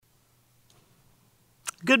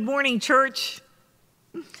Good morning, church.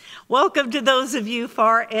 Welcome to those of you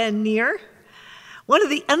far and near. One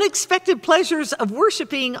of the unexpected pleasures of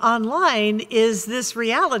worshiping online is this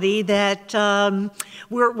reality that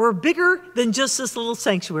we're bigger than just this little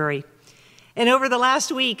sanctuary. And over the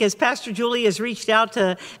last week, as Pastor Julie has reached out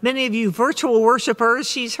to many of you virtual worshipers,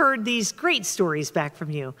 she's heard these great stories back from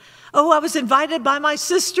you. Oh, I was invited by my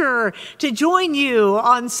sister to join you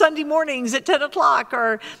on Sunday mornings at 10 o'clock,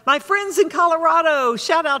 or my friends in Colorado,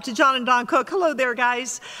 shout out to John and Don Cook. Hello there,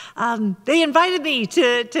 guys. They invited me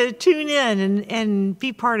to tune in and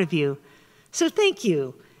be part of you. So thank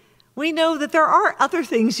you. We know that there are other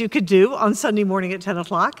things you could do on Sunday morning at 10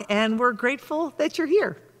 o'clock, and we're grateful that you're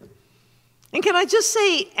here. And can I just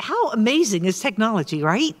say, how amazing is technology,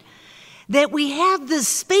 right? That we have this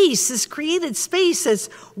space, this created space that's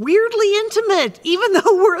weirdly intimate, even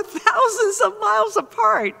though we're thousands of miles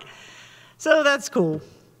apart. So that's cool.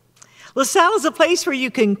 LaSalle is a place where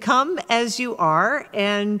you can come as you are,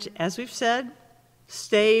 and as we've said,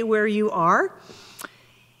 stay where you are.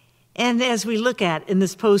 And as we look at in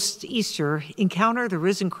this post-Easter, encounter the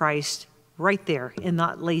risen Christ right there in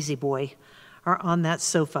that lazy boy or on that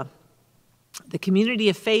sofa. The community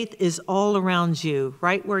of faith is all around you,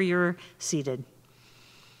 right where you're seated.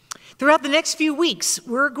 Throughout the next few weeks,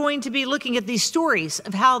 we're going to be looking at these stories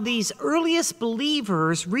of how these earliest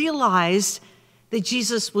believers realized that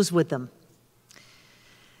Jesus was with them.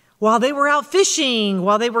 While they were out fishing,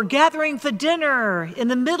 while they were gathering for dinner, in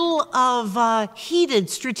the middle of heated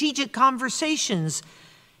strategic conversations,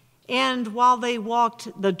 and while they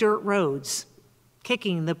walked the dirt roads,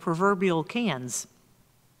 kicking the proverbial cans.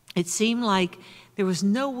 It seemed like there was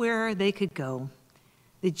nowhere they could go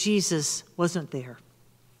that Jesus wasn't there.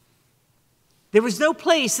 There was no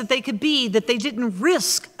place that they could be that they didn't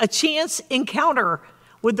risk a chance encounter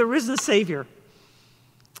with the risen Savior.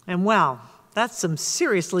 And wow, that's some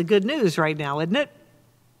seriously good news right now, isn't it?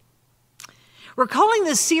 We're calling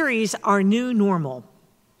this series Our New Normal.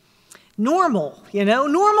 Normal,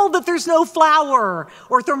 normal that there's no flour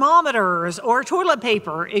or thermometers or toilet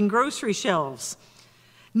paper in grocery shelves.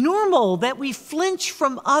 Normal that we flinch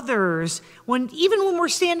from others even when we're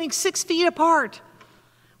standing 6 feet apart.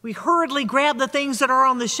 We hurriedly grab the things that are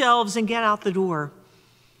on the shelves and get out the door.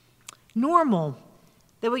 Normal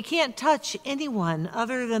that we can't touch anyone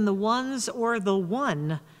other than the ones or the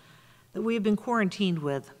one that we've been quarantined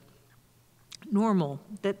with. Normal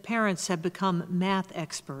that parents have become math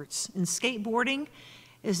experts and skateboarding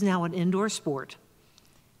is now an indoor sport.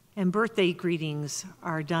 And birthday greetings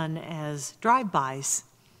are done as drive-bys.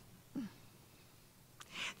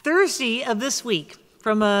 Thursday of this week,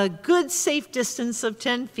 from a good safe distance of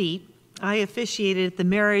 10 feet, I officiated the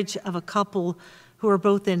marriage of a couple who are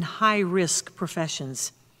both in high-risk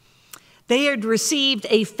professions. They had received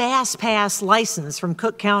a fast pass license from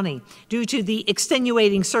Cook County due to the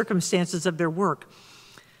extenuating circumstances of their work.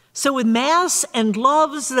 So with masks and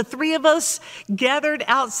gloves, the three of us gathered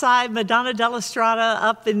outside Madonna della Strada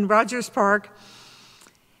up in Rogers Park,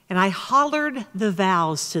 and I hollered the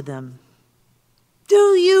vows to them.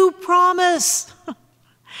 Do you promise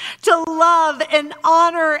to love and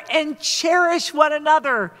honor and cherish one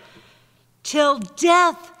another till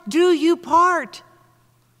death do you part?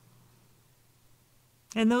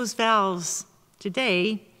 And those vows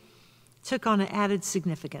today took on an added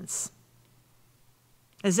significance,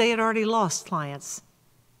 as they had already lost clients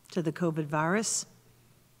to the COVID virus.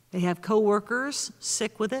 They have coworkers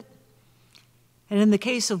sick with it. And in the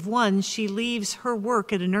case of one, she leaves her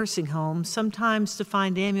work at a nursing home, sometimes to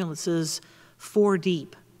find ambulances 4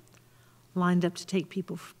 deep, lined up to take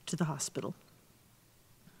people to the hospital.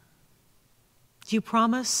 Do you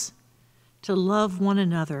promise to love one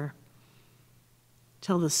another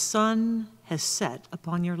till the sun has set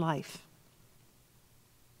upon your life?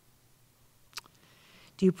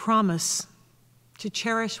 Do you promise to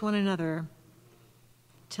cherish one another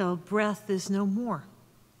till breath is no more?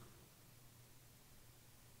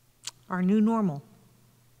 Our new normal,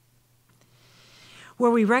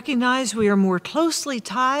 where we recognize we are more closely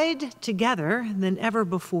tied together than ever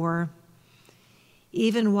before,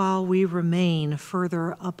 even while we remain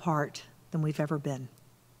further apart than we've ever been.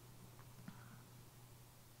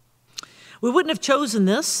 We wouldn't have chosen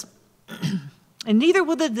this, and neither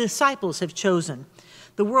would the disciples have chosen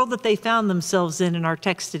the world that they found themselves in our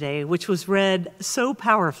text today, which was read so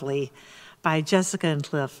powerfully by Jessica and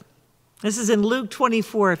Cliff. This is in Luke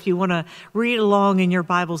 24, if you want to read along in your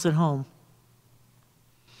Bibles at home.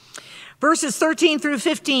 Verses 13 through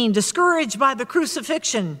 15, discouraged by the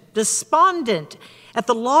crucifixion, despondent at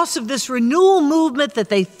the loss of this renewal movement that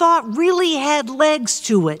they thought really had legs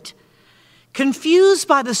to it, confused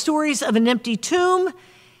by the stories of an empty tomb,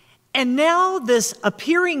 and now this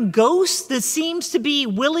appearing ghost that seems to be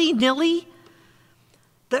willy-nilly.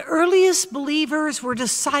 The earliest believers were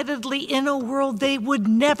decidedly in a world they would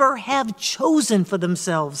never have chosen for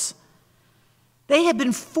themselves. They had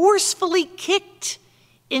been forcefully kicked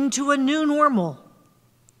into a new normal.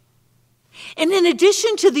 And in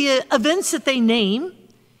addition to the events that they name,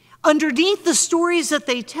 underneath the stories that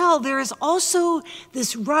they tell, there is also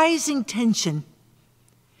this rising tension.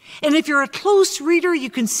 And if you're a close reader, you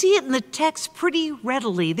can see it in the text pretty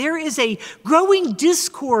readily. There is a growing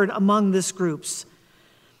discord among these groups.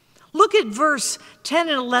 Look at verse 10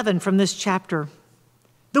 and 11 from this chapter.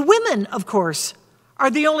 The women, of course, are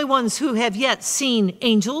the only ones who have yet seen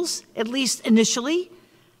angels, at least initially.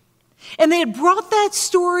 And they had brought that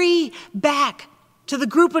story back to the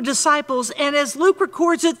group of disciples, and as Luke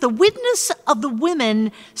records it, the witness of the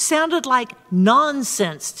women sounded like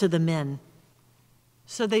nonsense to the men.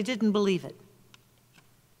 So they didn't believe it.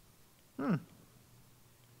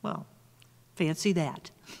 Well, fancy that.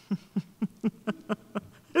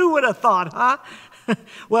 Who would have thought, huh?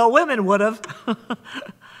 Well, women would have.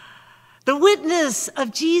 The witness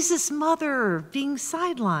of Jesus' mother being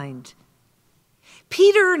sidelined.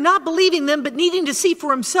 Peter not believing them, but needing to see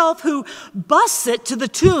for himself, who busts it to the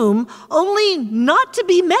tomb, only not to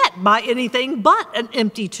be met by anything but an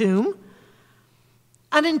empty tomb.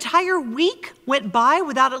 An entire week went by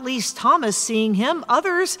without at least Thomas seeing him.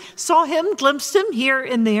 Others saw him, glimpsed him here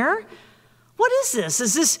and there. What is this?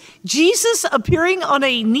 Is this Jesus appearing on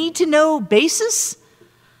a need-to-know basis?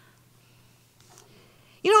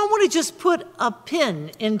 You know, I want to just put a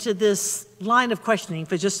pin into this line of questioning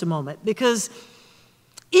for just a moment, because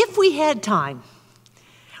if we had time,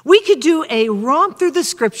 we could do a romp through the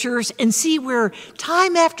scriptures and see where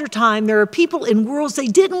time after time there are people in worlds they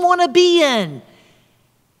didn't want to be in.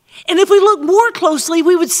 And if we look more closely,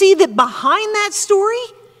 we would see that behind that story,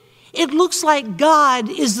 it looks like God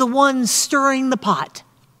is the one stirring the pot.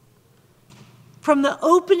 From the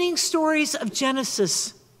opening stories of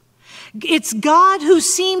Genesis, it's God who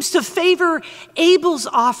seems to favor Abel's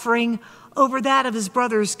offering over that of his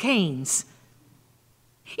brother's Cain's.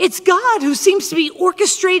 It's God who seems to be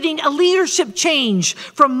orchestrating a leadership change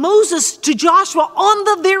from Moses to Joshua on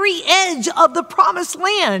the very edge of the promised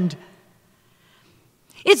land.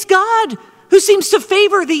 It's God who seems to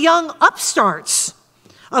favor the young upstarts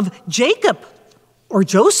of Jacob or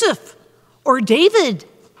Joseph or David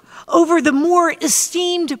over the more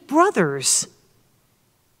esteemed brothers.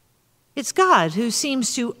 It's God who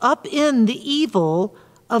seems to upend the evil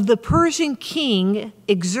of the Persian king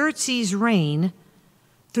Xerxes' reign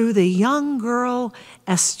through the young girl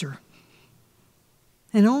Esther.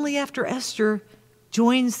 And only after Esther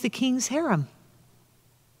joins the king's harem.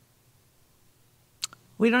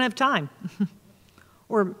 We don't have time.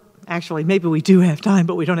 Or actually, maybe we do have time,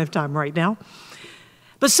 but we don't have time right now.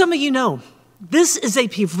 But some of you know, this is a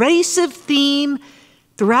pervasive theme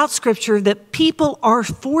throughout Scripture, that people are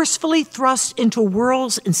forcefully thrust into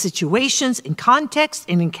worlds and situations and contexts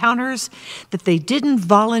and encounters that they didn't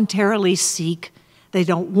voluntarily seek, they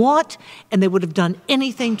don't want, and they would have done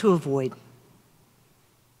anything to avoid.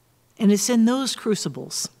 And it's in those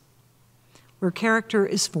crucibles where character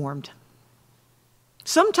is formed.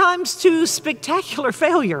 Sometimes to spectacular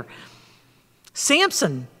failure.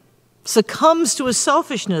 Samson succumbs to his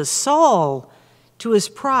selfishness, Saul to his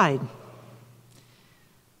pride.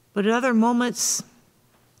 But at other moments,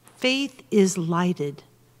 faith is lighted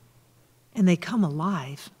and they come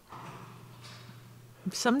alive.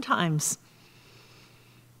 Sometimes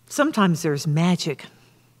there's magic.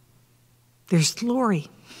 There's glory.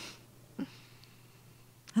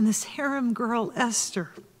 And this harem girl,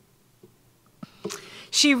 Esther,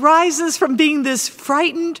 she rises from being this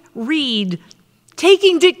frightened reed,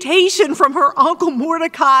 taking dictation from her uncle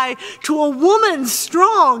Mordecai, to a woman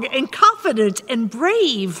strong and confident and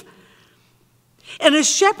brave. And a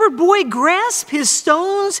shepherd boy grasps his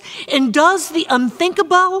stones and does the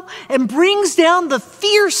unthinkable and brings down the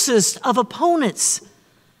fiercest of opponents.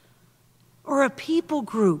 Or a people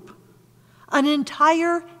group, an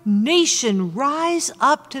entire nation rise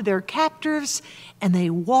up to their captors and they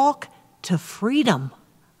walk to freedom.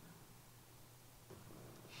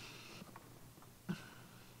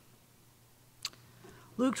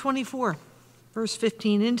 Luke 24, verse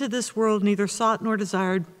 15, into this world neither sought nor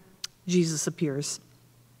desired, Jesus appears.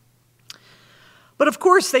 But of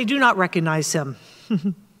course they do not recognize him.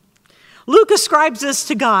 Luke ascribes this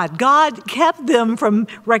to God. God kept them from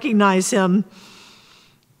recognizing him.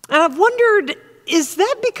 And I've wondered, is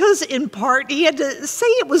that because in part he had to say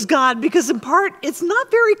it was God, because in part it's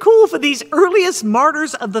not very cool for these earliest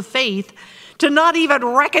martyrs of the faith to not even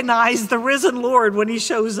recognize the risen Lord when he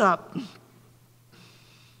shows up.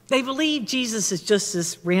 They believe Jesus is just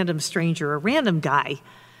this random stranger, a random guy.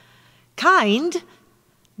 Kind,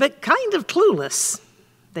 but kind of clueless,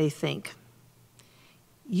 they think.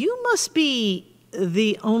 You must be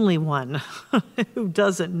the only one who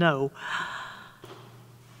doesn't know.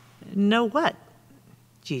 Know what?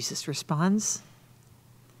 Jesus responds.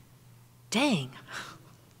 Dang.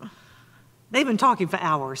 They've been talking for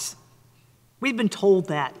hours. We've been told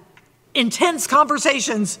that. Intense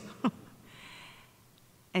conversations.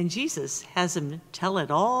 And Jesus has him tell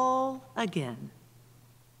it all again.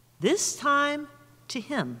 This time to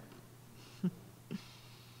him.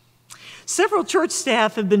 Several church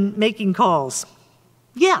staff have been making calls.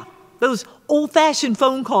 Yeah, those old-fashioned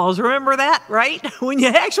phone calls. Remember that, right? When you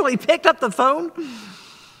actually picked up the phone?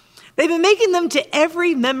 They've been making them to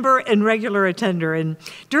every member and regular attender. And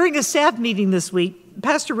during a staff meeting this week,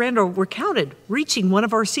 Pastor Randall recounted reaching one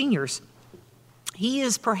of our seniors. He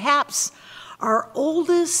is perhaps our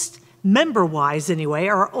oldest, member-wise anyway,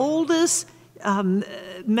 our oldest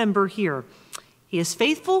member here. He is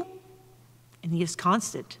faithful and he is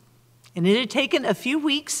constant. And it had taken a few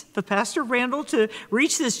weeks for Pastor Randall to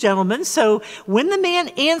reach this gentleman. So when the man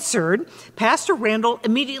answered, Pastor Randall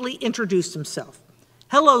immediately introduced himself.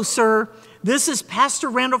 Hello, sir. This is Pastor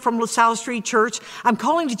Randall from LaSalle Street Church. I'm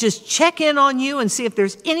calling to just check in on you and see if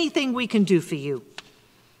there's anything we can do for you.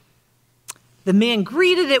 The man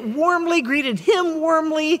greeted him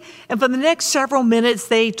warmly, and for the next several minutes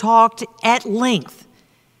they talked at length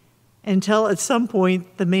until at some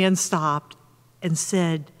point the man stopped and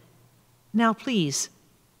said, "Now please,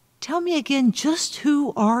 tell me again, just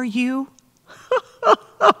who are you?"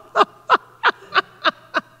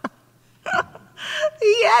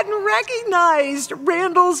 He hadn't recognized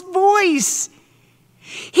Randall's voice.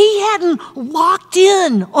 He hadn't locked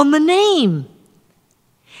in on the name.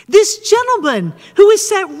 This gentleman who is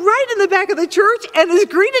sat right in the back of the church and has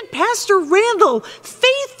greeted Pastor Randall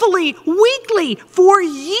faithfully, weekly, for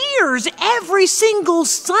years, every single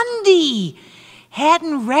Sunday,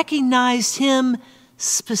 hadn't recognized him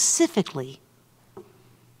specifically.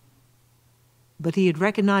 But he had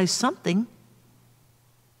recognized something.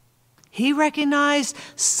 He recognized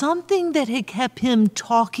something that had kept him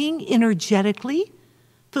talking energetically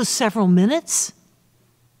for several minutes.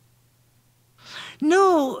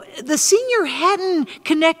 No, the senior hadn't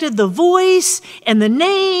connected the voice and the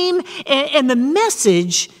name and the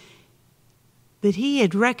message, but he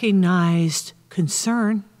had recognized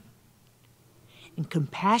concern and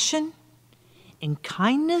compassion and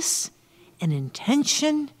kindness and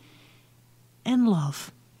intention and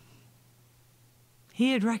love.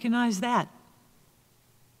 He had recognized that.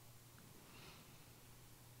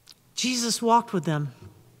 Jesus walked with them.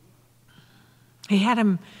 He had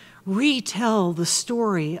him retell the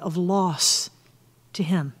story of loss to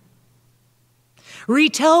him.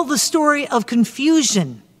 Retell the story of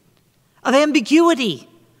confusion, of ambiguity,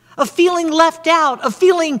 of feeling left out, of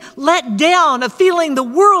feeling let down, of feeling the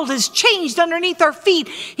world has changed underneath our feet.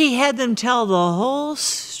 He had them tell the whole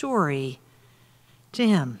story to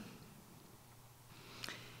him.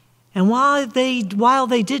 And while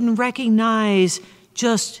they didn't recognize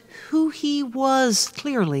just who he was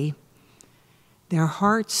clearly, their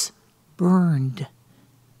hearts burned.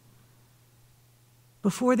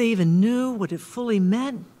 Before they even knew what it fully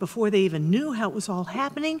meant, before they even knew how it was all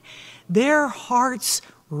happening, their hearts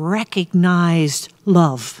recognized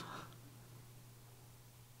love.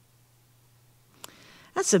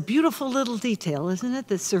 That's a beautiful little detail, isn't it,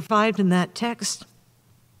 that survived in that text?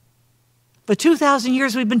 For 2,000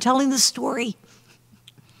 years, we've been telling the story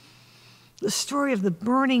of the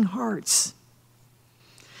burning hearts,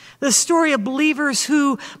 the story of believers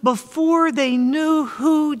who, before they knew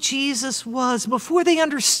who Jesus was, before they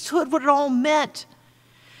understood what it all meant,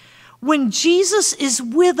 when Jesus is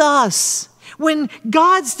with us, when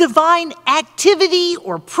God's divine activity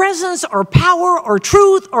or presence or power or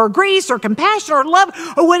truth or grace or compassion or love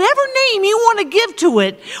or whatever name you want to give to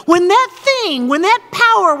it, when that thing, when that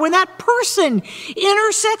power, when that person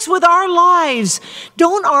intersects with our lives,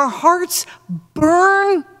 don't our hearts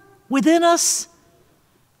burn within us?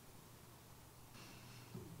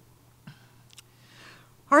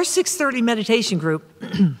 Our 6:30 meditation group,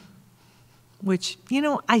 which,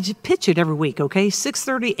 I just pitch it every week, okay?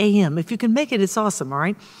 6:30 a.m. If you can make it, it's awesome, all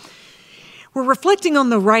right? We're reflecting on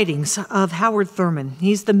the writings of Howard Thurman.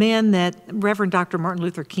 He's the man that Reverend Dr. Martin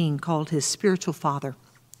Luther King called his spiritual father.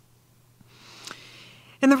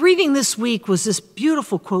 And the reading this week was this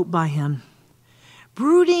beautiful quote by him: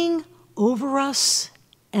 "Brooding over us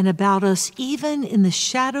and about us, even in the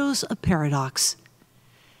shadows of paradox,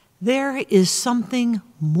 there is something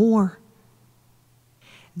more.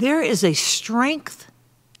 There is a strength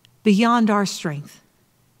beyond our strength,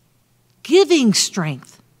 giving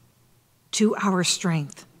strength to our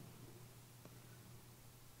strength.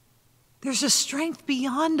 There's a strength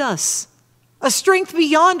beyond us, a strength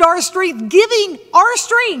beyond our strength, giving our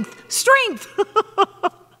strength.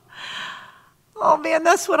 Oh man,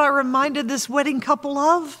 that's what I reminded this wedding couple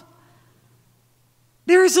of.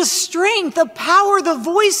 There is a strength, a power, the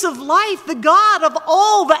voice of life, the God of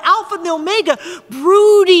all, the Alpha and the Omega,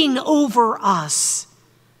 brooding over us.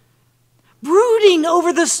 Brooding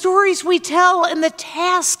over the stories we tell and the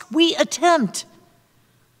task we attempt.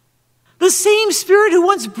 The same Spirit who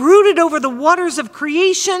once brooded over the waters of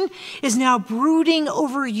creation is now brooding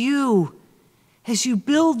over you as you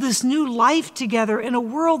build this new life together in a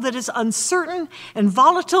world that is uncertain and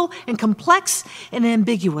volatile and complex and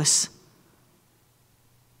ambiguous.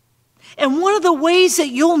 And one of the ways that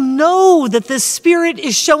you'll know that the Spirit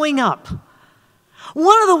is showing up,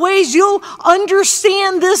 one of the ways you'll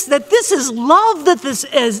understand this, that this is love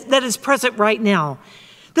that is present right now,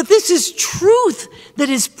 that this is truth that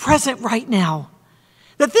is present right now,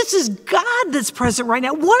 that this is God that's present right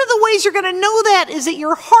now. One of the ways you're going to know that is that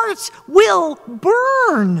your hearts will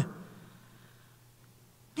burn.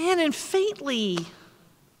 Man, and faintly,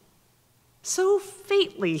 so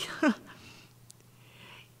faintly,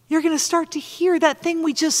 you're going to start to hear that thing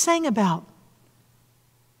we just sang about.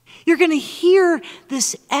 You're going to hear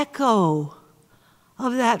this echo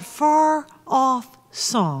of that far off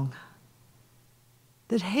song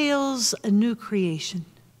that hails a new creation.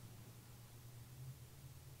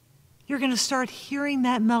 You're going to start hearing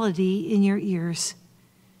that melody in your ears,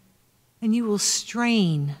 and you will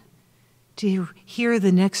strain to hear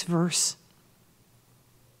the next verse.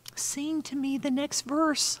 Sing to me the next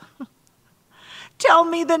verse. Tell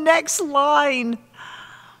me the next line.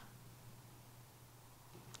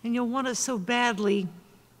 And you'll want it so badly.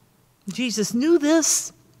 Jesus knew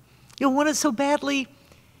this. You'll want it so badly.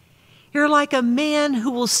 You're like a man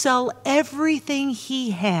who will sell everything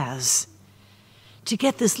he has to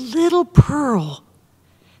get this little pearl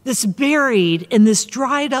that's buried in this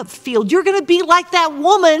dried up field. You're going to be like that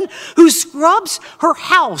woman who scrubs her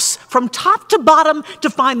house from top to bottom to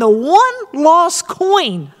find the one lost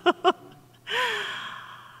coin.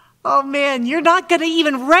 Oh man, you're not going to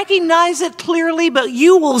even recognize it clearly, but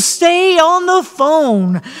you will stay on the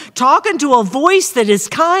phone talking to a voice that is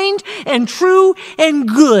kind and true and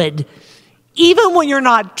good, even when you're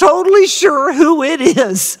not totally sure who it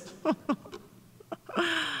is.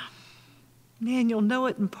 Man, you'll know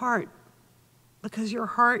it in part because your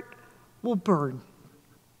heart will burn.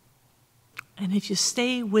 And if you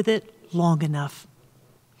stay with it long enough,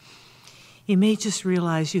 you may just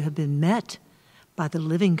realize you have been met by the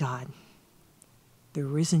living God, the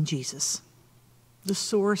risen Jesus, the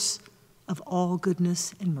source of all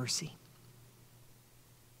goodness and mercy.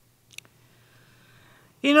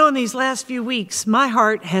 You know, in these last few weeks, my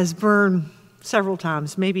heart has burned several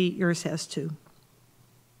times. Maybe yours has too.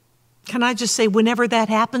 Can I just say, whenever that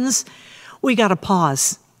happens, we got to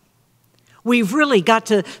pause. We've really got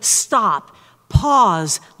to stop,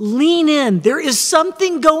 pause, lean in. There is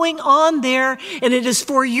something going on there, and it is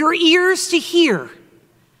for your ears to hear.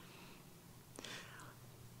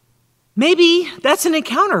 Maybe that's an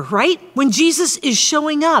encounter, right? When Jesus is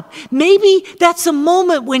showing up. Maybe that's a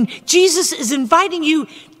moment when Jesus is inviting you,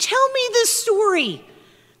 tell me this story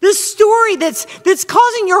that's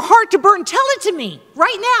causing your heart to burn. Tell it to me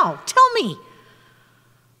right now. Tell me.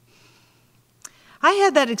 I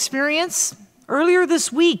had that experience earlier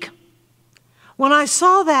this week when I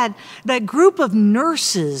saw that group of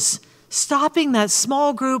nurses stopping that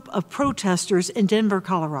small group of protesters in Denver,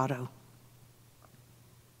 Colorado.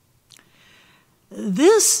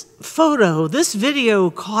 This video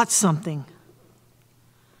caught something.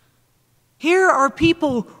 Here are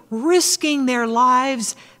people risking their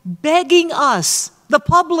lives, begging us, the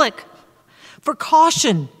public, for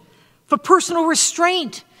caution, for personal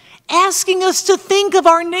restraint, asking us to think of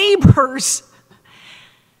our neighbors.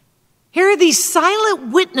 Here are these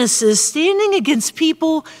silent witnesses standing against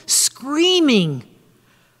people screaming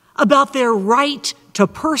about their right to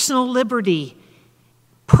personal liberty,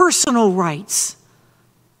 personal rights.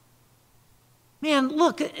 Man,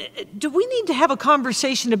 look, do we need to have a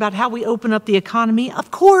conversation about how we open up the economy? Of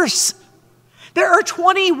course. There are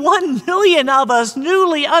 21 million of us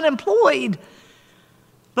newly unemployed.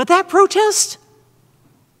 But that protest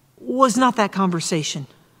was not that conversation.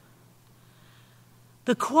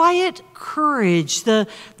 the quiet courage, the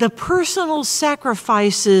personal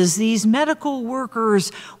sacrifices these medical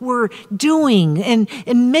workers were doing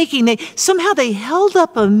and making. Somehow they held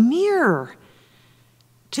up a mirror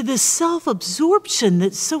to this self-absorption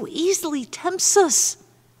that so easily tempts us,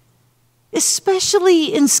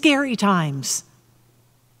 especially in scary times.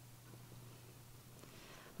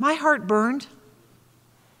 My heart burned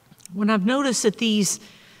when I've noticed that these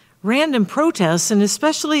random protests, and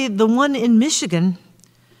especially the one in Michigan,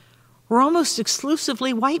 were almost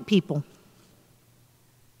exclusively white people.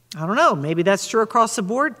 I don't know, maybe that's true across the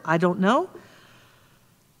board, I don't know.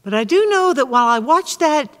 But I do know that while I watched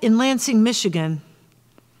that in Lansing, Michigan,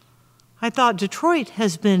 I thought Detroit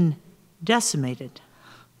has been decimated.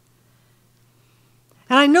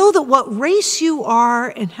 And I know that what race you are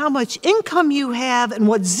and how much income you have and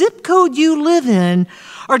what zip code you live in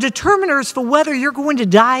are determiners for whether you're going to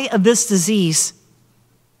die of this disease.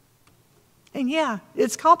 And yeah,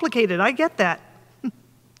 it's complicated, I get that.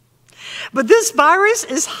 But this virus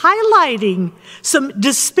is highlighting some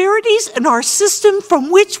disparities in our system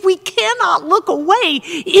from which we cannot look away.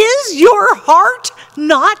 Is your heart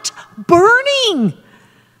not burning?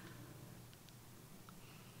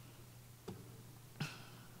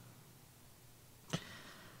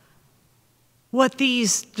 What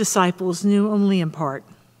these disciples knew only in part,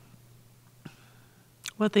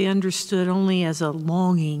 what they understood only as a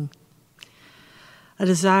longing, a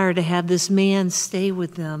desire to have this man stay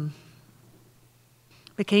with them,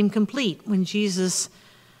 became complete when Jesus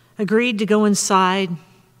agreed to go inside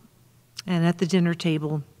and at the dinner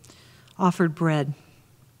table offered bread.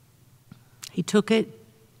 He took it,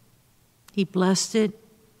 he blessed it,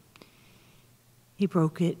 he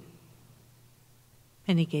broke it,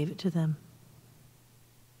 and he gave it to them.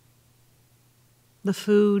 The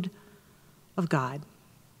food of God,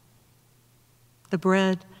 the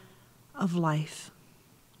bread of life.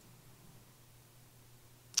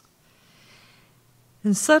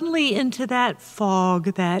 And suddenly into that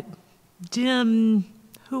fog, that dim,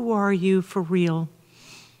 who are you for real?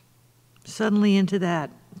 Suddenly into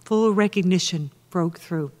that, full recognition broke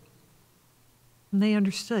through. And they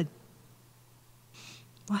understood.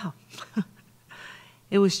 Wow,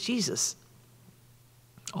 it was Jesus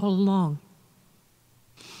all along.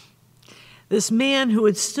 This man who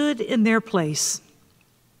had stood in their place,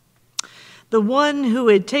 the one who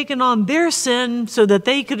had taken on their sin so that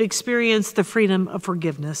they could experience the freedom of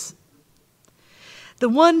forgiveness, the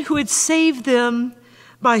one who had saved them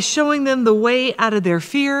by showing them the way out of their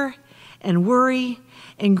fear and worry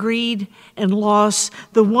and greed and loss,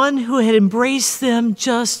 the one who had embraced them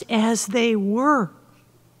just as they were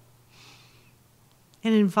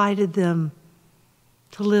and invited them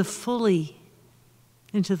to live fully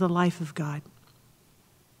into the life of God.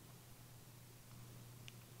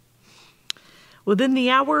 Within the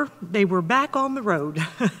hour, they were back on the road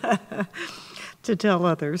to tell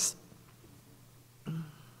others.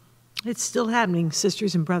 It's still happening,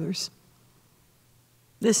 sisters and brothers.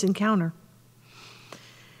 This encounter.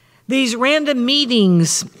 These random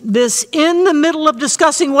meetings, this in the middle of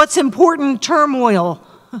discussing what's important turmoil,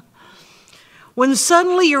 when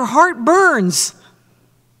suddenly your heart burns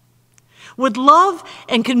with love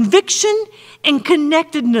and conviction and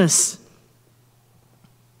connectedness,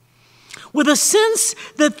 with a sense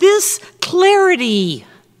that this clarity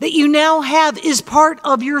that you now have is part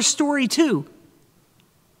of your story too.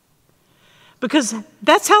 Because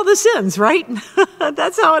that's how this ends, right?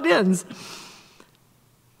 That's how it ends.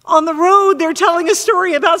 On the road, they're telling a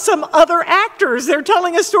story about some other actors. They're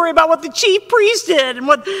telling a story about what the chief priest did and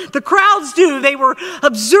what the crowds do. They were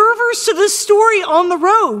observers to this story on the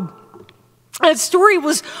road. That story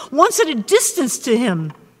was once at a distance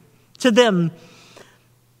to them.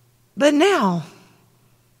 But now,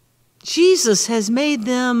 Jesus has made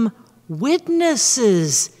them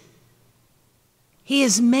witnesses. He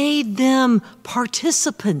has made them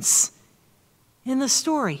participants in the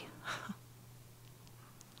story.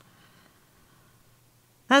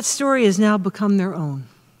 That story has now become their own.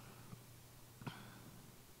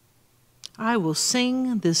 I will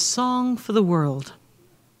sing this song for the world.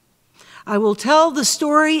 I will tell the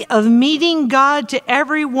story of meeting God to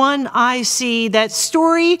everyone I see, that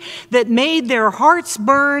story that made their hearts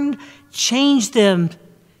burn, changed them.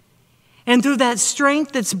 And through that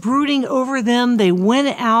strength that's brooding over them, they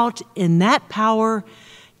went out in that power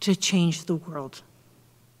to change the world.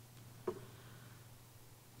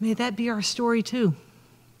 May that be our story too.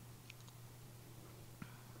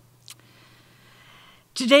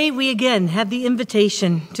 Today, we again have the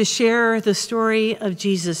invitation to share the story of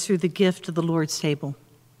Jesus through the gift of the Lord's table.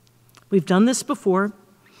 We've done this before.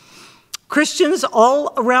 Christians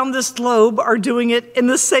all around this globe are doing it in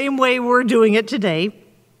the same way we're doing it today.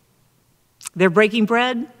 They're breaking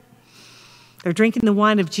bread. They're drinking the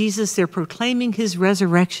wine of Jesus. They're proclaiming his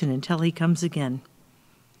resurrection until he comes again.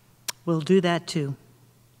 We'll do that too.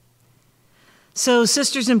 So,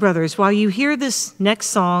 sisters and brothers, while you hear this next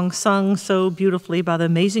song sung so beautifully by the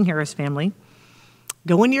amazing Harris family,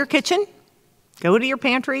 go into your kitchen, go to your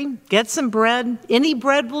pantry, get some bread. Any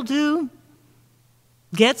bread will do.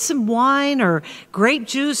 Get some wine or grape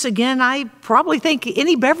juice. Again, I probably think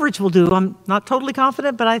any beverage will do. I'm not totally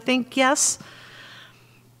confident, but I think yes.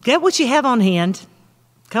 Get what you have on hand.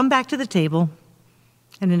 Come back to the table.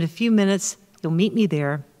 And in a few minutes, you'll meet me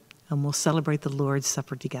there, and we'll celebrate the Lord's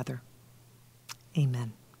Supper together.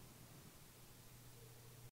 Amen.